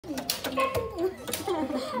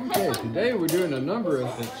Okay, today we're doing a number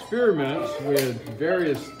of experiments with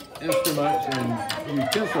various instruments and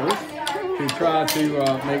utensils to try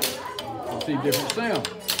to see different sounds.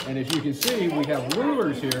 And as you can see, we have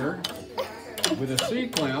rulers here with a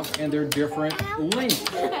C-clamp, and they're different lengths.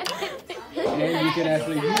 And you can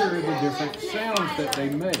actually hear the different sounds that they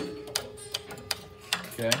make.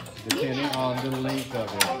 Okay, depending on the length of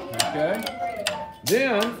it. Okay.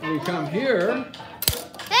 Then we come here,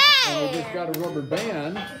 and we just got a rubber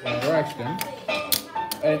band in Braxton.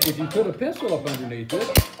 And if you put a pencil up underneath it,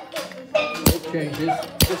 it changes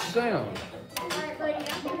the sound.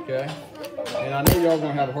 Okay. And I know y'all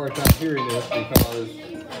gonna have a hard time hearing this because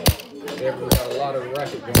we've got a lot of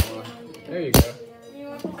racket going on. There you go.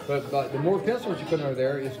 But the more pencils you put under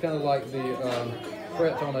there, it's kind of like the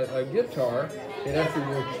frets on a guitar. It actually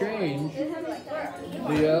will change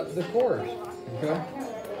the chorus. Okay.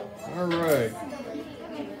 All right.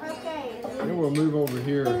 Then we'll move over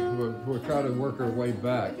here. We'll try to work our way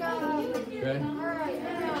back. Okay.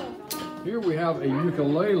 Here we have a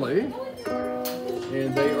ukulele,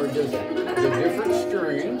 and they are just the different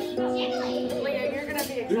strings.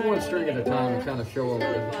 Do one string at a time and kind of show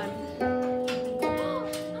them.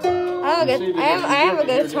 I have a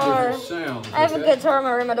guitar. I have a guitar in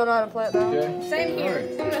my room. I don't know how to play it though. Okay. Same here.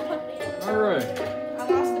 All right. I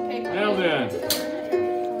lost the paper. Now then.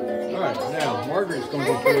 All right. Now Margaret's going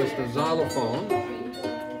to give us the xylophone.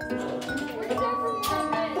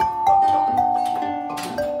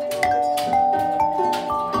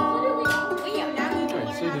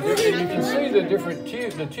 And you can see the different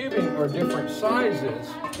the tubing are different sizes.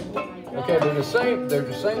 Okay, they're the same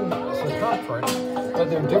circumference, but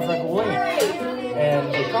they're different lengths.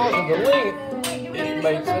 And because of the length, it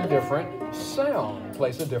makes a different sound,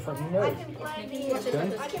 plays a different note.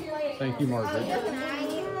 Okay? Thank you, Margaret.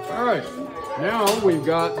 All right, now we've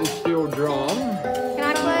got the steel drum. Can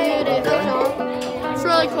I play it? It's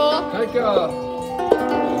really cool. Take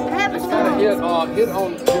just kind of hit on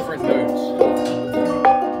different notes.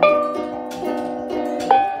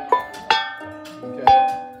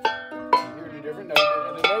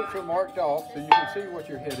 Marked off so you can see what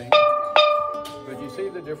you're hitting, but you see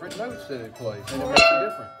the different notes that it plays, and it makes a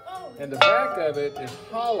difference. And the back of it is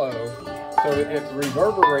hollow, so that it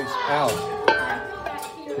reverberates out.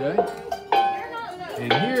 Okay?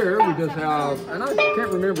 And here we just have, and I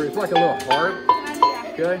can't remember, it's like a little harp.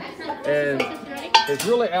 Okay? And it's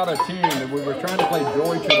really out of tune, and we were trying to play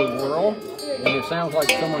Joy to the World, and it sounds like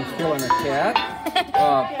someone's killing a cat.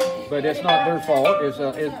 But it's not their fault.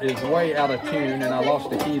 It's way out of tune, and I lost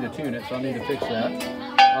the key to tune it, so I need to fix that.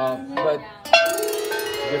 But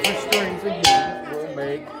different strings again will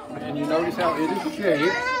make, and you notice how it is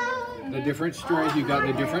shaped. The different strings, you got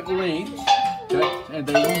the different lengths, okay, and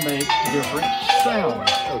they will make different sounds.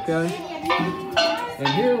 Okay. And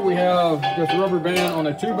here we have this rubber band on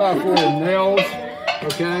a 2x4 with nails.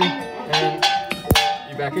 Okay, and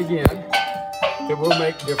you back again. It will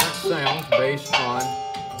make different sounds based on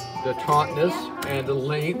the tautness and the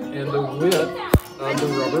length and the width of the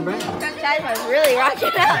rubber band. That was really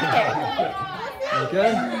rocking out there.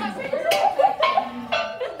 Okay?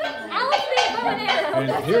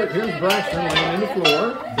 And here's Braxton laying on the floor,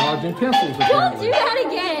 dodging pencils apparently. Don't do that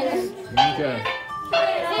again. Okay.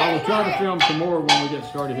 I will try to film some more when we get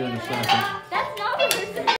started here in a second.